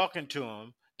get to talking to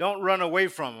them. Don't run away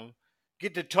from them.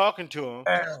 get to talking to them,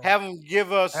 Hell, have them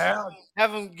give us hell,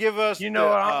 have them give us you know the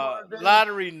what I'm gonna do?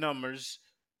 lottery numbers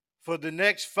for the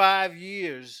next 5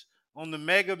 years on the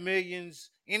Mega Millions.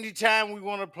 Anytime we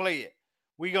want to play it,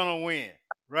 we're gonna win,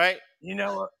 right? You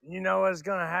know what? You know what's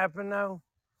gonna happen though?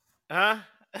 Huh?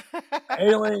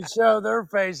 Aliens show their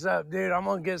face up, dude. I'm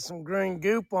gonna get some green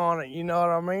goop on it. You know what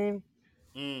I mean?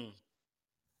 Mm,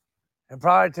 It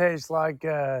probably tastes like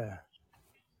mm.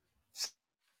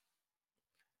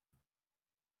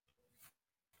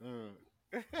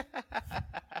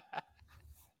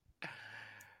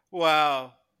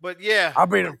 Wow. But yeah, I'll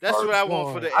be the that's what I first want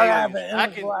for one. the I have aliens. an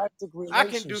intergalactic I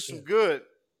can do some relationship. good.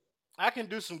 I can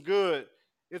do some good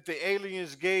if the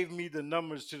aliens gave me the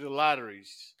numbers to the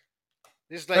lotteries.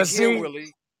 It's like, But here, see,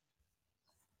 Willie.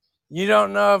 you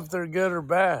don't know if they're good or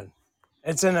bad.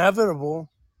 It's inevitable,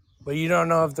 but you don't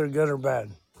know if they're good or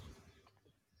bad.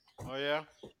 Oh yeah.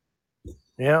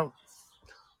 Yeah.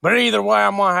 But either way,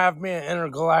 I'm gonna have me an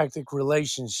intergalactic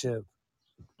relationship.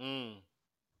 Mm.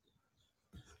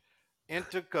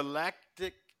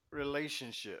 Intergalactic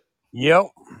relationship. Yep.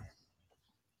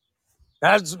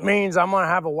 That means I'm gonna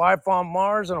have a wife on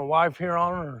Mars and a wife here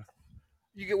on Earth.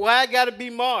 You get why it got to be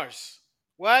Mars?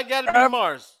 Why it got to be Wherever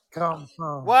Mars? it comes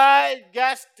from. Why it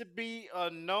got to be a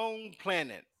known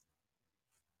planet?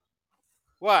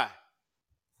 Why?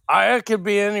 It could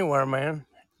be anywhere, man.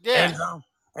 Yeah. Androm-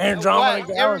 Why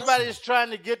Andromeda everybody Galaxy. is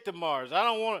trying to get to Mars? I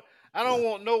don't want. I don't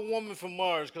want no woman from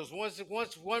Mars because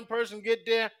once one person get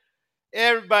there,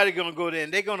 everybody gonna go there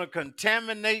and they're gonna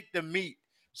contaminate the meat.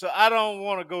 So I don't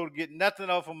want to go get nothing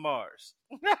off of Mars.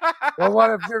 Well,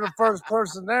 what if you're the first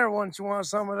person there? Wouldn't you want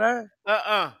some of that?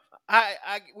 uh-uh.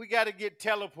 We got to get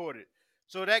teleported.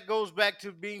 So that goes back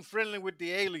to being friendly with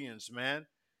the aliens, man.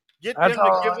 Get That's them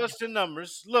to all. give us the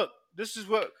numbers. Look, this is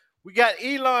what we got.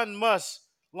 Elon Musk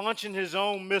launching his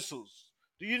own missiles.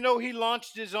 Do you know he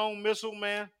launched his own missile,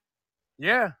 man?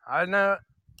 Yeah, I know.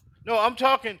 No, I'm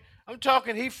talking. I'm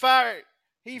talking. He fired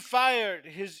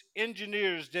his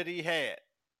engineers that he had.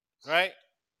 Right?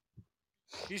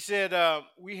 He said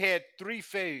we had three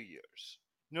failures.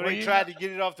 Well, They you know, tried to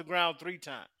get it off the ground 3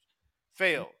 times,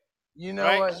 failed. you know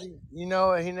Right? what? You know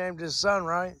what he named his son,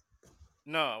 right?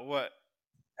 No, what?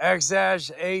 X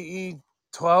dash AE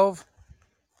 12.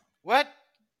 What?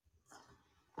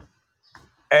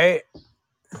 A.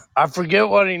 I forget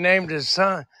what he named his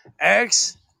son.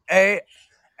 X A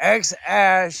X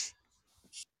Ash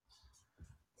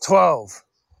 12.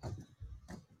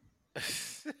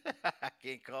 I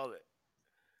can't call it.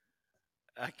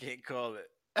 I can't call it.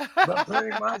 But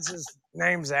pretty much his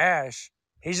name's Ash.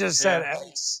 He just said Yeah.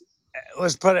 X.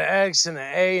 Let's put an X and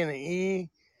an A and an E.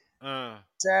 Uh.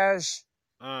 It's Ash.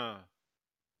 Uh.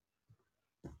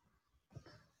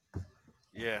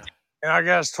 Yeah. And I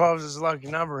guess 12 is his lucky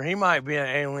number. He might be an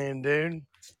alien, dude.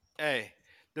 Hey,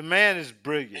 the man is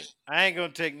brilliant. I ain't gonna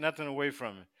take nothing away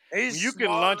from him. When He's you can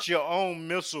smart. launch your own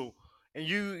missile and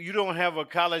you don't have a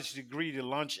college degree to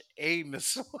launch a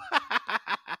missile,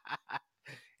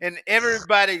 and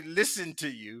everybody listen to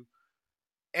you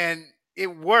and it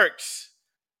works,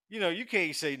 you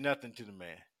can't say nothing to the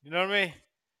man. You know what I mean?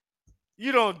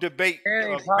 You don't debate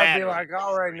And a he'd probably be battery. like, I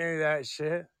already knew that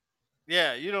shit.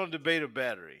 Yeah, you don't debate a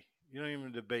battery. You don't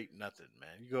even debate nothing, man.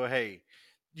 You go, hey,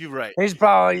 you right. He's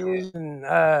probably using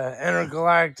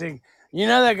intergalactic. You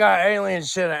know they got alien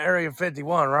shit at Area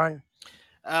 51, right?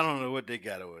 I don't know what they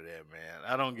got over there, man.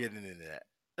 I don't get into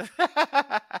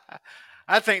that.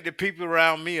 I think the people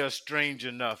around me are strange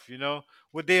enough,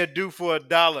 what they'll do for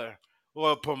 $1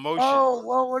 or a promotion. Oh,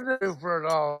 what would they do for it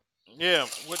all? Yeah,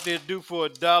 what they'll do for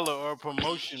 $1 or a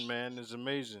promotion, man, is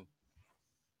amazing.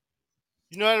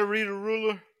 You know how to read a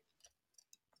ruler?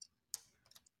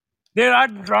 Dude, I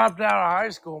dropped out of high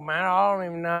school, man. I don't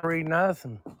even know how to read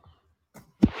nothing.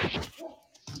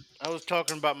 I was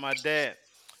talking about my dad.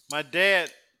 My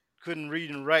dad couldn't read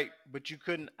and write, but you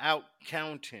couldn't out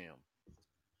count him.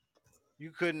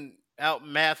 You couldn't out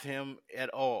math him at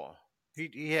all.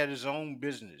 He had his own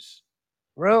business.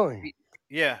 Really? He,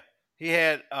 yeah, he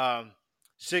had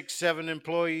 6, 7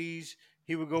 employees.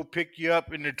 He would go pick you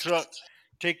up in the truck,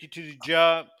 take you to the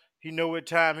job. He know what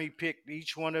time he picked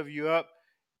each one of you up.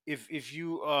 If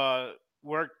you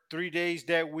worked 3 days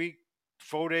that week,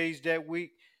 4 days that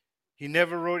week, he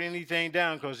never wrote anything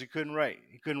down because he couldn't write.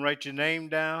 He couldn't write your name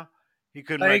down. He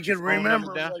couldn't But he write your could phone number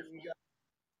remember down. what you got.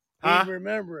 He'd Huh?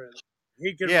 remember it.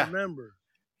 He could Yeah, remember.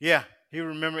 yeah. He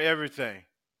remembered everything,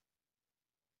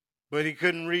 but he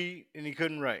couldn't read and he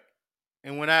couldn't write.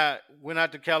 And when I went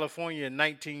out to California in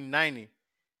 1990,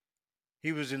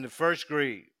 he was in the first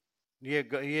grade. He had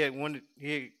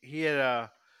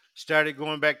started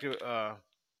going back to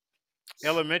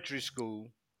elementary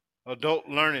school, adult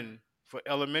learning for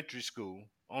elementary school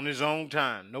on his own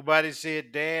time. Nobody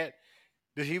said, Dad,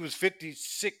 that he was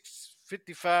 56,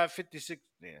 55, 56.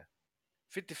 Yeah,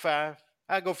 55.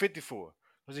 I go 54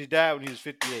 because he died when he was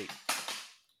 58.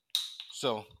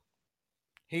 So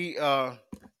he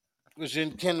was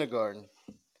in kindergarten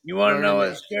You want to know learning what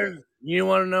that. scares you?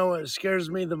 Want to know what scares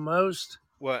me the most?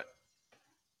 What?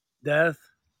 Death.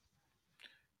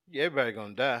 Yeah, everybody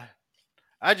gonna die.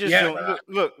 I just Yeah, don't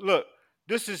look.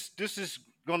 This is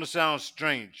gonna sound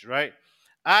strange, right?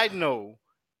 I know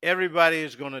everybody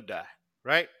is gonna die,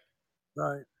 right?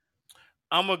 right,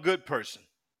 I'm a good person.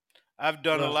 I've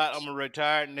done a right. lot. I'm a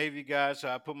retired Navy guy, so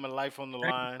I put my life on the Thank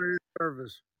you line. for your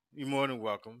service. You're more than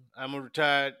welcome. I'm a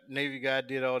retired Navy guy,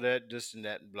 did all that, this and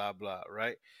that, and blah, blah,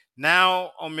 right?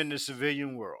 Now I'm in the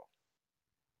civilian world,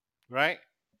 right?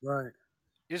 Right.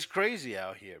 It's crazy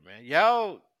out here, man.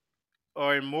 Y'all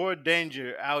are in more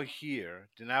danger out here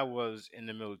than I was in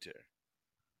the military.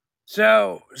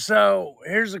 So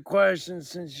here's a question: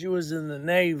 since you was in the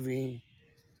Navy,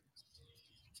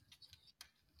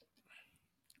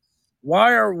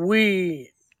 why are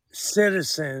we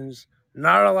citizens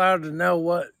not allowed to know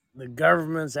what the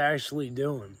government's actually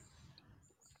doing?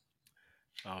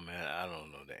 Oh, man, I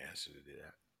don't know the answer to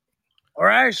that. Or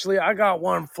actually, I got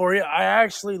one for you. I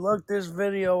actually looked this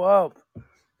video up.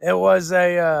 It was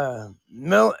a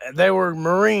they were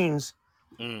Marines,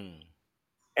 Mm,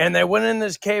 and they went in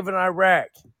this cave in Iraq,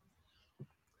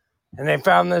 and they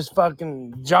found this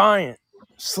fucking giant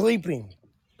sleeping.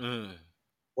 mm.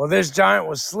 Well, this giant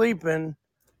was sleeping,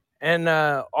 and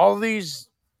all these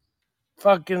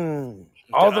fucking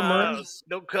all the Marines.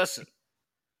 No cussing.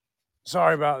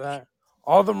 Sorry about that.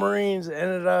 All the Marines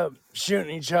ended up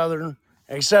shooting each other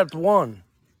except one.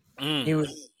 Mm,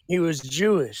 He was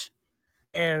Jewish,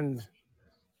 and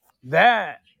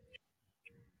that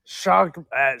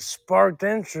sparked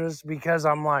interest because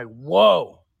I'm like,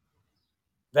 whoa,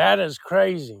 that is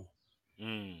crazy.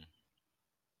 mm,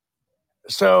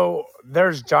 So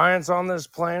there's giants on this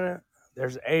planet.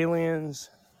 There's aliens.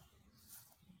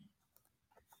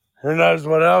 Who knows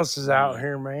what else is out mm.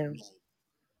 here, man?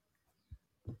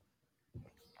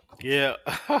 Yeah.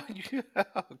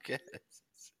 Okay.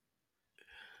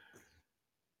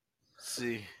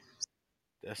 See,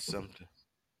 that's something.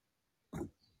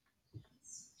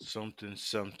 Something,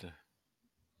 something.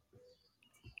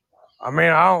 I mean,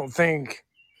 I don't think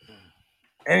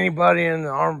anybody in the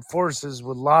armed forces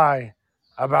would lie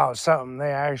about something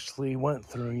they actually went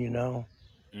through, you know?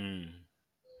 Mm.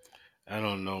 I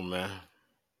don't know, man.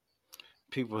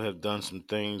 People have done some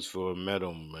things for a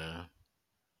medal, man.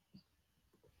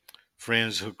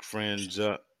 Friends hook friends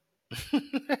up.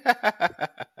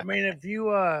 I mean, if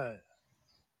you, I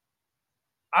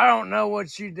don't know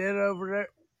what you did over there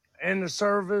in the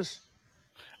service.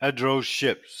 I drove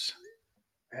ships.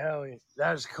 Hell, yeah,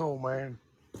 that's cool, man.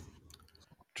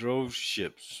 Drove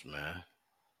ships, man.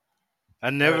 I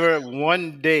That's never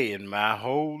one day in my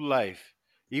whole life,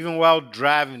 even while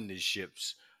driving the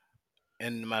ships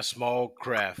and my small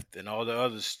craft and all the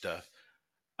other stuff,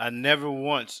 I never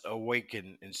once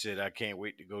awakened and said, I can't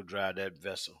wait to go drive that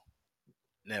vessel.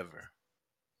 Never.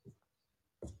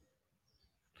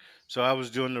 So I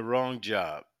was doing the wrong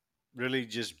job. Really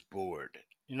just bored.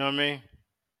 You know what I mean?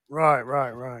 right,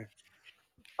 right, right.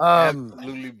 Um,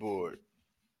 Absolutely bored.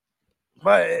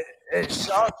 but it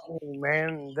shocks me,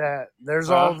 man, that there's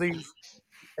Huh? all these.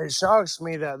 It shocks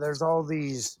me that there's all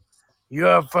these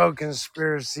UFO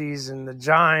conspiracies and the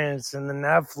giants and the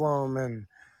Nephilim and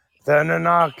the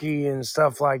Anunnaki and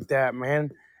stuff like that,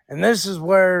 man. And this is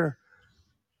where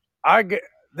I get.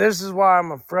 This is why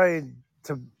I'm afraid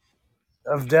to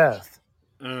of death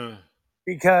Mm,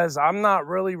 because I'm not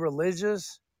really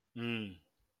religious. mm,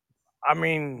 I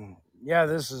mean, yeah,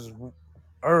 this is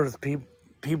Earth.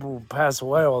 People pass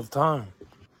away all the time.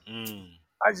 mm,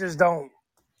 I just don't.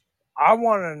 I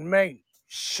want to make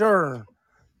sure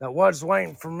that what's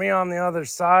waiting for me on the other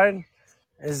side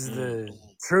is mm. the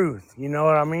truth. You know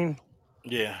what I mean?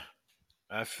 Yeah,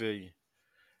 I feel you.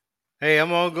 Hey,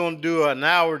 I'm only gonna do an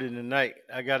hour tonight.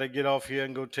 I gotta get off here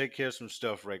and go take care of some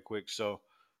stuff right quick. So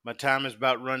my time is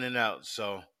about running out.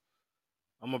 So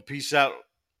I'm gonna peace out,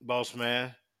 boss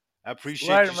man. I appreciate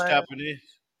Later, you man. stopping in.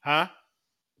 Huh?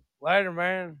 Later,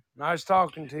 man. Nice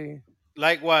talking to you.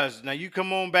 Likewise. Now you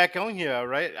come on back on here, all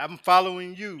right? I'm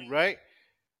following you, right?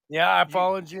 Yeah, I You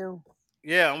followed you.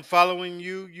 yeah, I'm following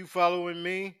you, you following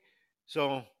me.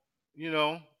 So, you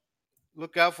know,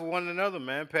 look out for one another,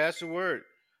 man. Pass the word.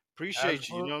 Appreciate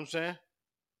you, you Absolutely. know what I'm saying?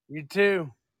 You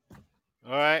too.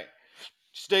 All right.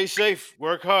 Stay safe.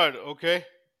 Work hard, okay?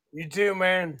 You too,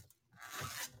 man.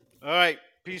 All right.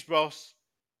 Peace, boss.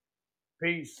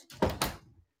 Peace.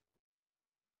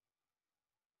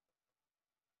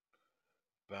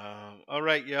 All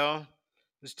right, y'all.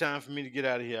 It's time for me to get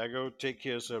out of here. I go take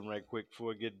care of something right quick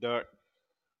before it get dark.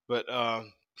 But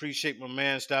appreciate my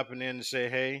man stopping in to say,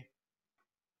 hey,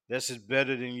 this is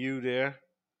better than you there.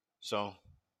 So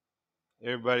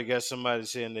everybody got somebody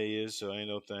saying they is, so ain't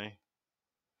no thing.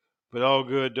 But all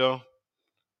good though.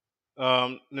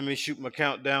 Let me shoot my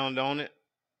countdown on it.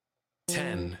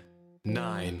 10,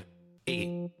 9,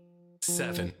 8,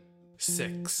 7,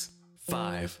 6,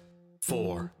 5,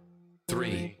 4,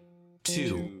 3,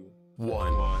 2,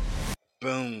 1.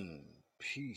 Boom. Peace.